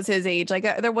cable when I was his age. Like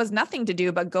there was nothing to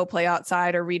do but go play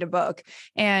outside or read a book.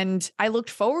 And I looked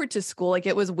forward to school. Like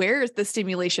it was where the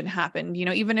stimulation happened. You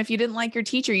know, even if you didn't like your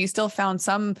teacher, you still found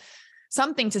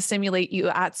something to stimulate you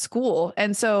at school.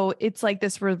 And so it's like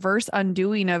this reverse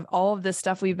undoing of all of this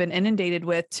stuff we've been inundated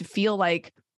with to feel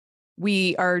like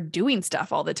we are doing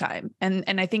stuff all the time. And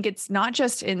I think it's not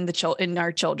just in in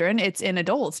our children, it's in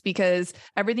adults, because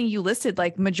everything you listed,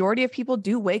 like majority of people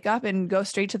do wake up and go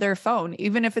straight to their phone,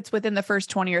 even if it's within the first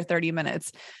 20 or 30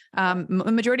 minutes.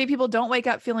 Majority of people don't wake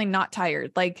up feeling not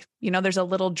tired. Like, you know, there's a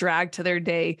little drag to their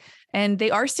day and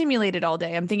they are stimulated all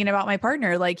day. I'm thinking about my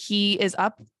partner, like he is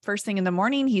up first thing in the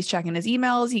morning. He's checking his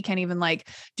emails. He can't even like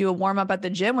do a warm up at the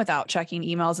gym without checking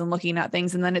emails and looking at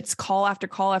things. And then it's call after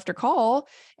call after call.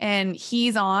 And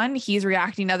he's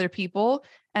reacting to other people.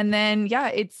 And then,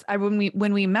 yeah,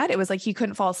 when we met, it was like, he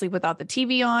couldn't fall asleep without the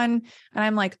TV on. And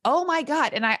I'm like, oh my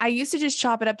God. And I used to just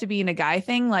chop it up to being a guy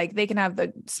thing. Like they can have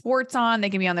the sports on, they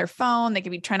can be on their phone, they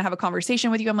can be trying to have a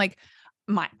conversation with you. I'm like,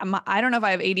 I don't know if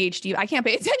I have ADHD. I can't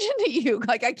pay attention to you.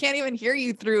 Like I can't even hear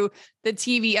you through the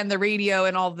TV and the radio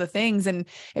and all of the things. And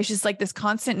it's just like this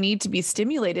constant need to be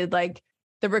stimulated. Like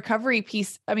the recovery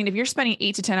piece. I mean, if you're spending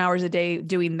 8 to 10 hours a day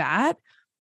doing that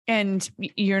and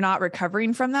you're not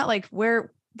recovering from that, like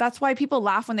that's why people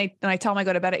laugh when I tell them I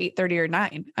go to bed at 8:30 or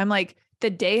 9. I'm like, the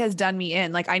day has done me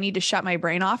in. Like I need to shut my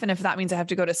brain off. And if that means I have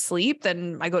to go to sleep,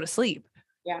 then I go to sleep.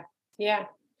 Yeah. Yeah.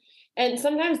 And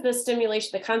sometimes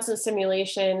the constant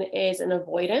stimulation is an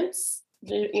avoidance,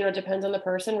 you know, depends on the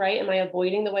person, right? Am I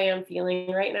avoiding the way I'm feeling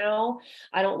right now?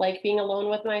 I don't like being alone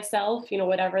with myself, you know,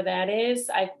 whatever that is.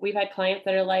 We've had clients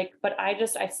that are like, but I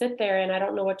sit there and I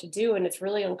don't know what to do. And it's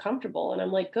really uncomfortable. And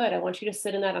I'm like, good. I want you to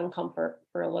sit in that uncomfort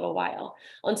for a little while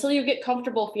until you get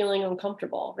comfortable feeling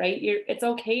uncomfortable, right? It's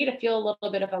okay to feel a little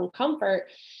bit of uncomfort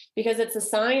because it's a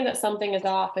sign that something is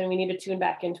off and we need to tune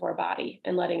back into our body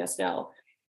and letting us know.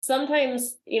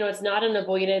 Sometimes, you know, it's not an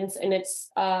avoidance and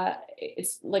it's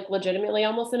like legitimately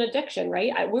almost an addiction,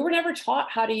 right? We were never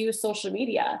taught how to use social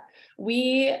media.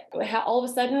 We all of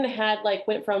a sudden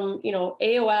went from, you know,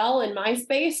 AOL and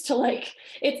MySpace to like,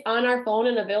 it's on our phone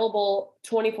and available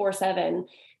 24/7.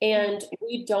 And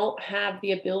we don't have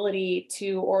the ability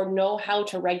to, or know how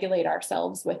to regulate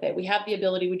ourselves with it. We have the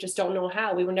ability, we just don't know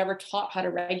how. We were never taught how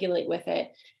to regulate with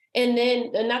it. And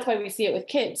that's why we see it with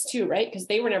kids too, right? Because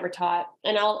they were never taught.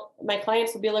 And my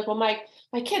clients will be like, well, my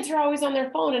kids are always on their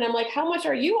phone. And I'm like, how much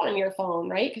are you on your phone,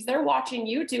 right? Because they're watching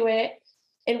you do it.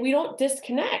 And we don't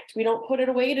disconnect. We don't put it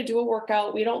away to do a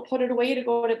workout. We don't put it away to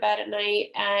go to bed at night.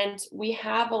 And we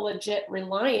have a legit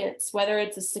reliance, whether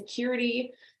it's a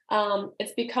security,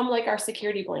 it's become like our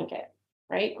security blanket,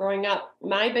 right? Growing up,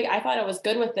 I thought I was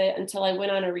good with it until I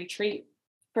went on a retreat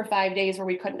for 5 days where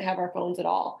we couldn't have our phones at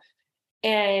all.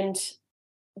 And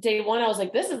day one, I was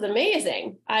like, this is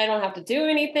amazing. I don't have to do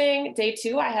anything. Day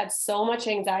two, I had so much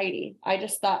anxiety. I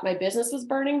just thought my business was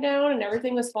burning down and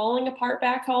everything was falling apart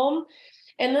back home.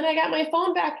 And then I got my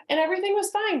phone back and everything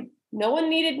was fine. No one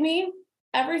needed me.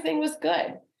 Everything was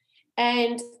good.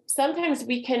 And sometimes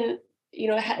we can, you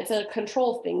know, it's a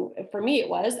control thing. For me, it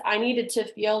was, I needed to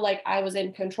feel like I was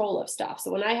in control of stuff. So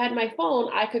when I had my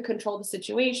phone, I could control the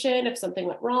situation. If something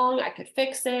went wrong, I could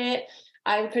fix it.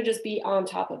 I could just be on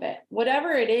top of it.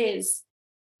 Whatever it is,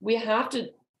 we have to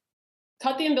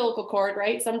cut the umbilical cord,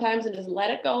 right? Sometimes and just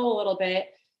let it go a little bit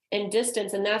and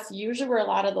distance. And that's usually where a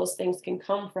lot of those things can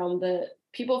come from. The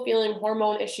people feeling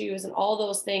hormone issues and all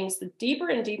those things, the deeper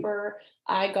and deeper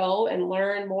I go and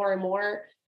learn more and more,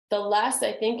 the less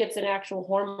I think it's an actual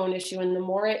hormone issue. And the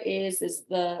more it is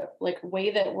the like way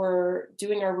that we're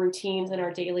doing our routines in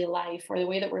our daily life, or the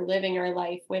way that we're living our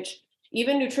life, which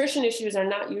even nutrition issues are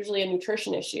not usually a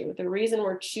nutrition issue. The reason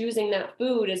we're choosing that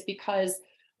food is because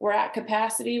we're at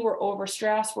capacity, we're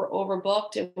overstressed, we're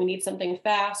overbooked, and we need something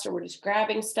fast, or we're just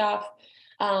grabbing stuff.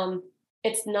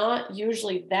 It's not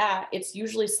usually that. It's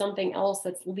usually something else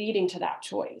that's leading to that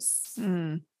choice.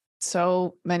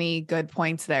 So many good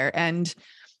points there. And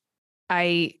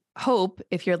I hope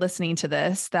if you're listening to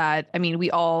this, that, I mean,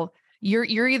 you're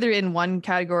either in one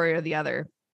category or the other.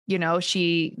 You know,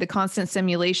 the constant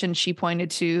stimulation she pointed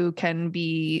to can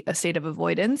be a state of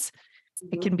avoidance.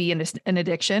 Mm-hmm. It can be an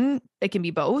addiction. It can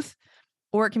be both.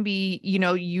 Or it can be, you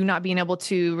know, you not being able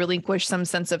to relinquish some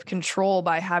sense of control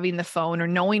by having the phone or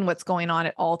knowing what's going on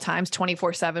at all times,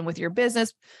 24/7 with your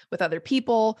business, with other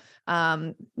people,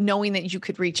 knowing that you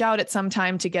could reach out at some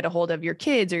time to get a hold of your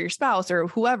kids or your spouse or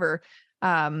whoever.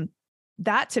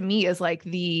 That to me is like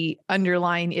the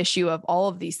underlying issue of all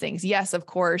of these things. Yes, of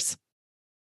course.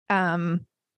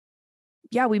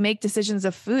 We make decisions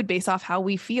of food based off how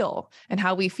we feel, and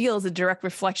how we feel is a direct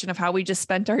reflection of how we just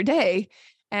spent our day.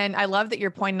 And I love that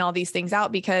you're pointing all these things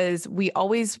out, because we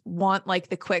always want like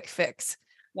the quick fix.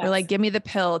 Yes. We're like, give me the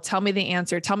pill, tell me the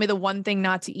answer, tell me the one thing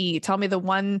not to eat, tell me the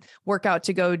one workout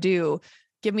to go do,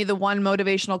 give me the one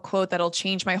motivational quote that'll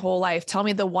change my whole life, tell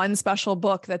me the one special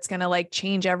book that's going to like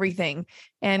change everything.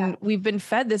 And we've been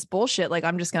fed this bullshit. Like,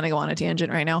 I'm just going to go on a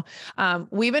tangent right now.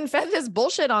 We've been fed this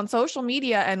bullshit on social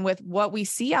media and with what we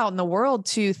see out in the world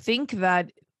to think that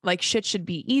like shit should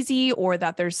be easy, or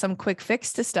that there's some quick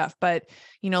fix to stuff. But,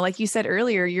 you know, like you said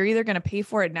earlier, you're either going to pay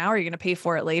for it now or you're going to pay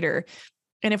for it later.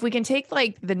 And if we can take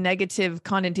like the negative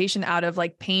connotation out of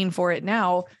like paying for it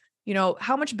now, you know,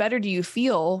 how much better do you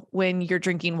feel when you're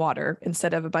drinking water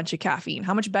instead of a bunch of caffeine?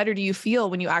 How much better do you feel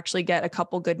when you actually get a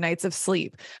couple good nights of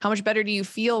sleep? How much better do you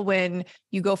feel when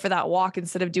you go for that walk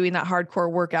instead of doing that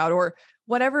hardcore workout, or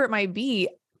whatever it might be?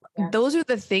 Yeah. Those are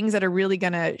the things that are really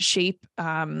going to shape,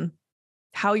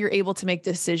 how you're able to make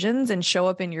decisions and show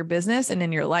up in your business and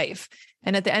in your life.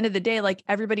 And at the end of the day, like,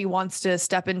 everybody wants to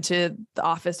step into the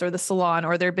office or the salon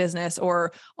or their business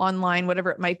or online,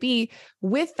 whatever it might be,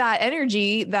 with that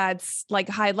energy that's like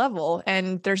high level.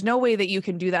 And there's no way that you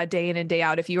can do that day in and day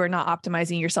out if you are not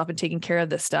optimizing yourself and taking care of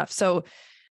this stuff. So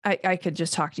I could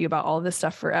just talk to you about all of this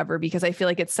stuff forever, because I feel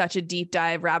like it's such a deep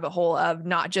dive rabbit hole of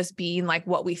not just being like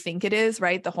what we think it is,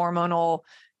 right? The hormonal,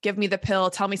 give me the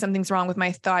pill, tell me something's wrong with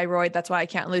my thyroid, that's why I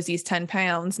can't lose these 10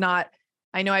 pounds. Not,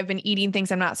 I know I've been eating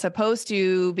things I'm not supposed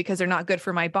to because they're not good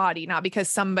for my body, not because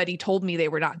somebody told me they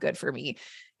were not good for me,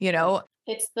 you know?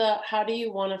 It's the, how do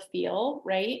you want to feel,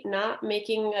 right? Not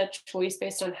making a choice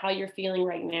based on how you're feeling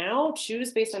right now.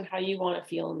 Choose based on how you want to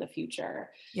feel in the future.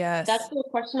 Yes. That's the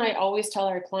question I always tell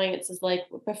our clients is like,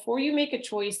 before you make a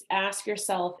choice, ask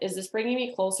yourself, is this bringing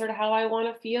me closer to how I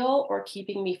want to feel or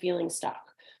keeping me feeling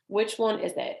stuck? Which one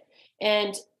is it?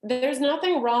 And there's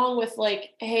nothing wrong with like,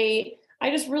 hey, I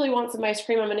just really want some ice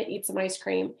cream, I'm going to eat some ice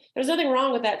cream. There's nothing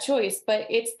wrong with that choice, but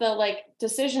it's the like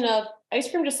decision of ice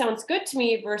cream just sounds good to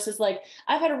me versus like,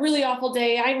 I've had a really awful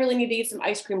day, I really need to eat some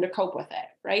ice cream to cope with it,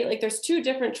 right? Like, there's two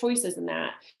different choices in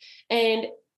that. And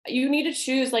you need to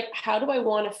choose, like, how do I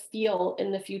want to feel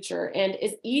in the future? And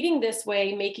is eating this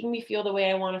way making me feel the way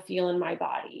I want to feel in my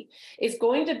body? Is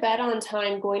going to bed on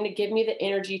time going to give me the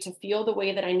energy to feel the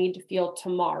way that I need to feel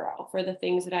tomorrow for the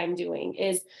things that I'm doing?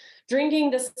 Is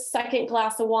drinking this second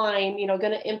glass of wine, you know,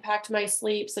 going to impact my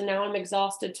sleep? So now I'm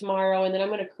exhausted tomorrow, and then I'm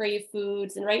going to crave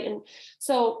foods, and right. And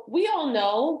so we all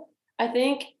know, I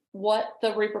think, what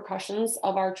the repercussions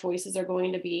of our choices are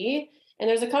going to be. And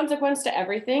there's a consequence to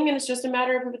everything. And it's just a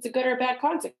matter of if it's a good or a bad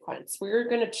consequence. We're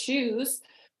going to choose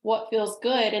what feels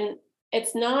good. And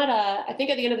it's not I think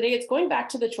at the end of the day, it's going back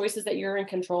to the choices that you're in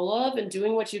control of and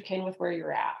doing what you can with where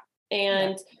you're at.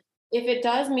 And if it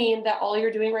does mean that all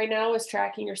you're doing right now is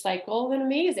tracking your cycle, then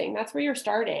amazing. That's where you're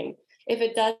starting. If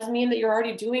it does mean that you're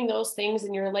already doing those things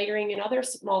and you're layering in other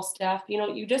small stuff, you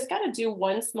know, you just got to do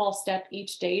one small step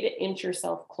each day to inch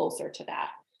yourself closer to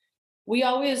that. We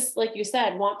always, like you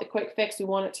said, want the quick fix. We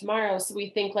want it tomorrow. So we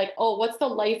think like, oh, what's the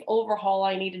life overhaul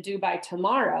I need to do by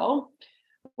tomorrow,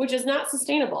 which is not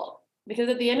sustainable. Because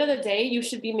at the end of the day, you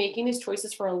should be making these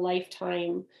choices for a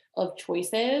lifetime of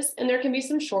choices. And there can be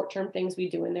some short-term things we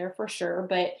do in there for sure.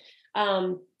 But,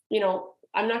 you know,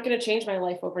 I'm not going to change my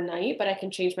life overnight, but I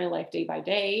can change my life day by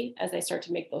day as I start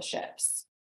to make those shifts.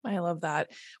 I love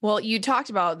that. Well, you talked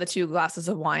about the 2 glasses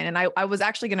of wine, and I was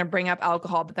actually going to bring up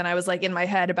alcohol, but then I was like in my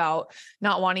head about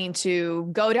not wanting to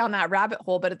go down that rabbit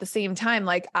hole. But at the same time,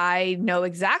 like, I know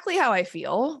exactly how I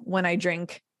feel when I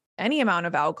drink any amount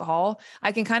of alcohol.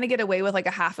 I can kind of get away with like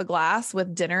a half a glass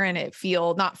with dinner and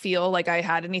not feel like I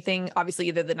had anything, obviously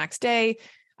either the next day,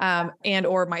 and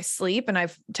or my sleep. And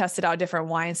I've tested out different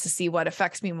wines to see what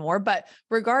affects me more. But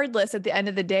regardless, at the end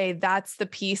of the day, that's the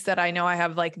piece that I know I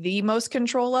have like the most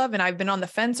control of. And I've been on the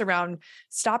fence around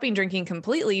stopping drinking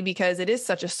completely because it is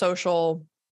such a social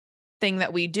thing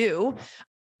that we do.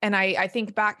 And I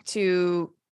think back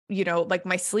to, like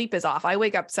my sleep is off. I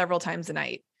wake up several times a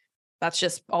night. That's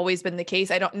just always been the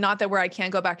case. Not that where I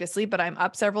can't go back to sleep, but I'm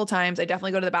up several times. I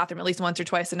definitely go to the bathroom at least once or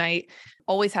twice a night.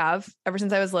 Always have, ever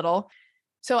since I was little.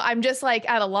 So I'm just like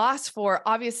at a loss for,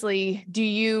 obviously, do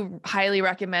you highly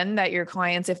recommend that your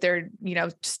clients, if they're,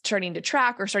 starting to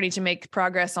track or starting to make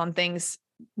progress on things,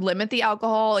 limit the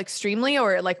alcohol extremely,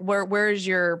 or like where's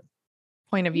your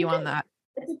point of view on that?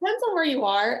 It depends on where you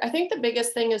are. I think the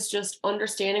biggest thing is just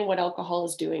understanding what alcohol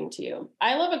is doing to you.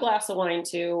 I love a glass of wine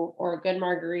too, or a good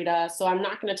margarita. So I'm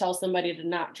not going to tell somebody to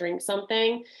not drink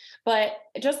something, but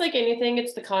just like anything,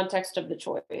 it's the context of the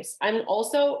choice. I'm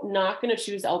also not going to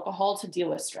choose alcohol to deal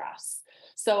with stress.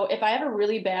 So if I have a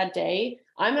really bad day,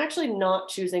 I'm actually not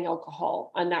choosing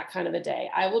alcohol on that kind of a day.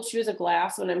 I will choose a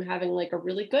glass when I'm having like a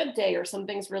really good day or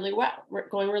something's really well,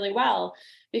 going really well.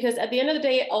 Because at the end of the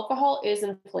day, alcohol is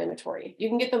inflammatory. You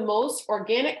can get the most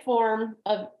organic form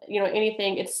of,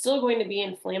 anything. It's still going to be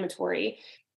inflammatory.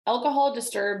 Alcohol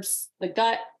disturbs the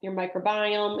gut, your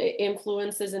microbiome. It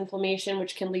influences inflammation,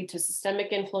 which can lead to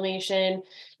systemic inflammation.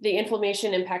 The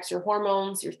inflammation impacts your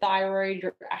hormones, your thyroid,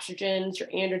 your estrogens, your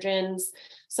androgens.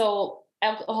 So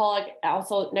alcohol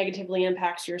also negatively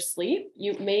impacts your sleep.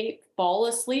 You may fall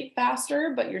asleep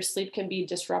faster, but your sleep can be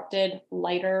disrupted,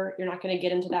 lighter. You're not going to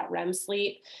get into that REM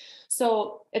sleep.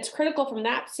 So it's critical from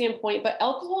that standpoint, but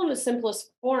alcohol in the simplest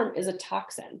form is a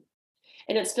toxin.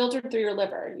 And it's filtered through your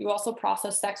liver. You also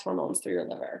process sex hormones through your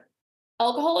liver.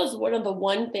 Alcohol is one of the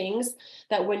one things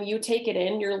that when you take it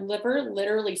in, your liver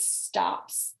literally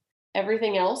stops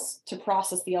everything else to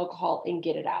process the alcohol and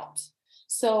get it out.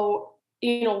 So,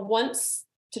 once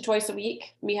to twice a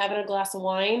week, me having a glass of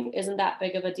wine isn't that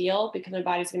big of a deal because my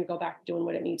body's going to go back to doing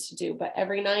what it needs to do. But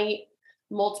every night,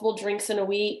 multiple drinks in a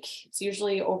week, it's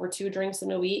usually over 2 drinks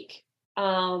in a week.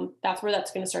 That's where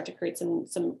that's going to start to create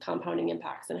some compounding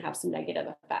impacts and have some negative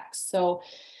effects. So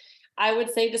I would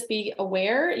say just be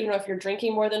aware, if you're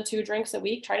drinking more than 2 drinks a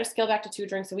week, try to scale back to 2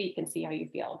 drinks a week and see how you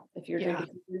feel. If you're drinking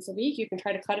 2 drinks a week, you can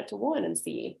try to cut it to 1 and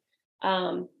see.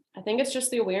 I think it's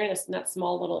just the awareness and that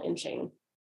small little inching.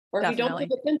 Or if Definitely. you don't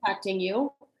think it's impacting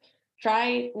you,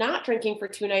 try not drinking for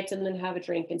 2 nights and then have a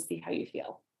drink and see how you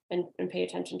feel and pay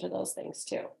attention to those things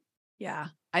too. Yeah.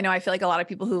 I know. I feel like a lot of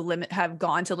people who have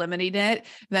gone to limiting it,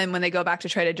 then when they go back to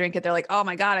try to drink it, they're like, oh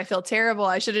my God, I feel terrible.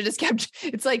 I should have just kept,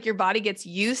 it's like your body gets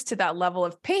used to that level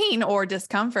of pain or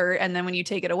discomfort. And then when you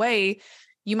take it away,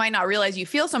 you might not realize you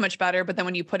feel so much better, but then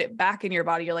when you put it back in your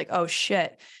body, you're like, oh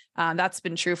shit. That's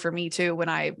been true for me too. When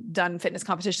I've done fitness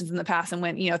competitions in the past and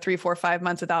went, 3, 4, 5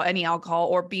 months without any alcohol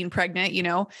or being pregnant,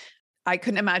 I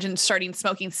couldn't imagine starting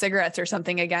smoking cigarettes or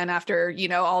something again after,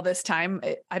 all this time.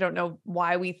 I don't know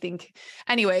why we think.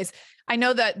 Anyways, I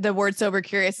know that the word sober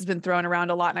curious has been thrown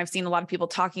around a lot and I've seen a lot of people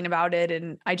talking about it.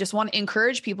 And I just want to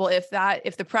encourage people, if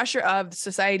the pressure of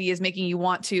society is making you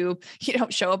want to,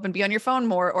 show up and be on your phone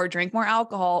more or drink more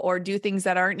alcohol or do things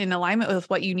that aren't in alignment with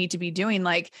what you need to be doing,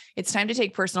 like it's time to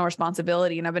take personal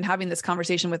responsibility. And I've been having this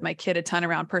conversation with my kid a ton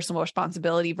around personal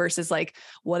responsibility versus like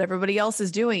what everybody else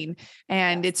is doing.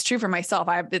 And it's true for myself.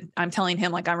 I'm telling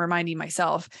him, like I'm reminding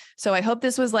myself. So I hope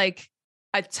this was like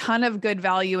a ton of good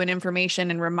value and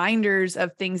information and reminders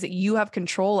of things that you have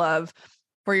control of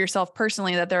for yourself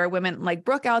personally, that there are women like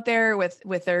Brooke out there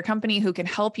with their company who can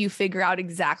help you figure out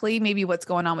exactly maybe what's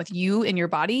going on with you in your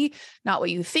body, not what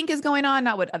you think is going on,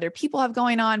 not what other people have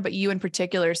going on, but you in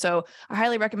particular. So I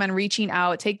highly recommend reaching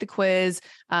out, take the quiz.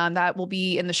 That will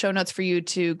be in the show notes for you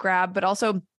to grab, but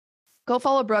also go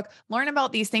follow Brooke, learn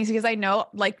about these things, because I know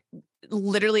like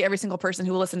literally every single person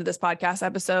who will listen to this podcast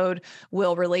episode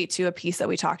will relate to a piece that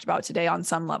we talked about today on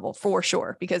some level, for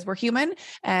sure, because we're human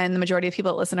and the majority of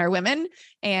people that listen are women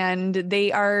and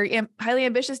they are highly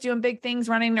ambitious, doing big things,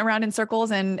 running around in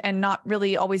circles and not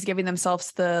really always giving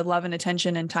themselves the love and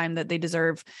attention and time that they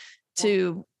deserve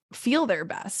to feel their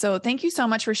best. So thank you so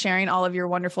much for sharing all of your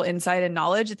wonderful insight and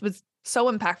knowledge. It was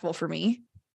so impactful for me.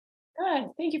 Good.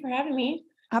 Thank you for having me.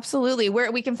 Absolutely.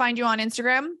 Where we can find you on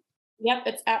Instagram? Yep,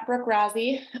 it's at Brooke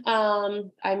Rozzy.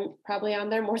 I'm probably on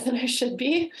there more than I should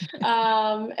be.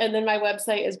 And then my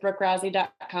website is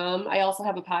brookerozzy.com. I also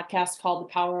have a podcast called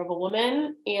The Power of a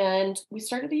Woman, and we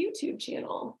started a YouTube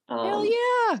channel. Hell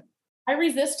yeah. I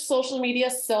resist social media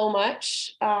so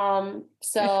much. Yeah,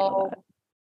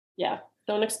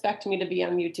 Don't expect me to be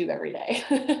on YouTube every day.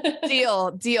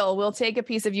 Deal. We'll take a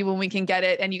piece of you when we can get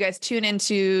it. And you guys tune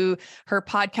into her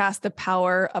podcast, The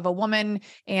Power of a Woman,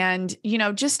 and,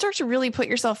 just start to really put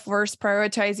yourself first,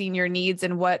 prioritizing your needs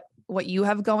and what you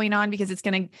have going on, because it's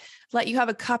going to let you have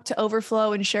a cup to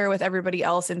overflow and share with everybody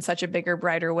else in such a bigger,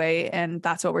 brighter way. And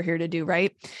that's what we're here to do,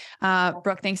 right?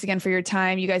 Brooke, thanks again for your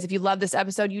time. You guys, if you love this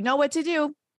episode, you know what to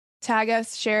do. Tag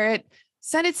us, share it,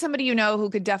 send it to somebody who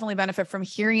could definitely benefit from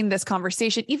hearing this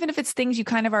conversation, even if it's things you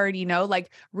kind of already know,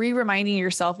 like reminding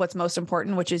yourself what's most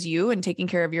important, which is you and taking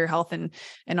care of your health and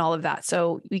all of that.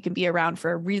 So we can be around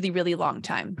for a really, really long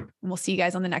time. And we'll see you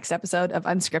guys on the next episode of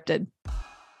Unscripted.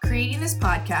 Creating this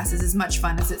podcast is as much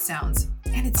fun as it sounds,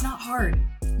 and it's not hard.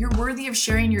 You're worthy of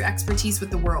sharing your expertise with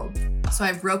the world. So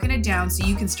I've broken it down so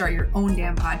you can start your own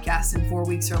damn podcast in 4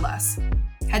 weeks or less.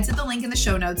 Head to the link in the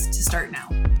show notes to start now.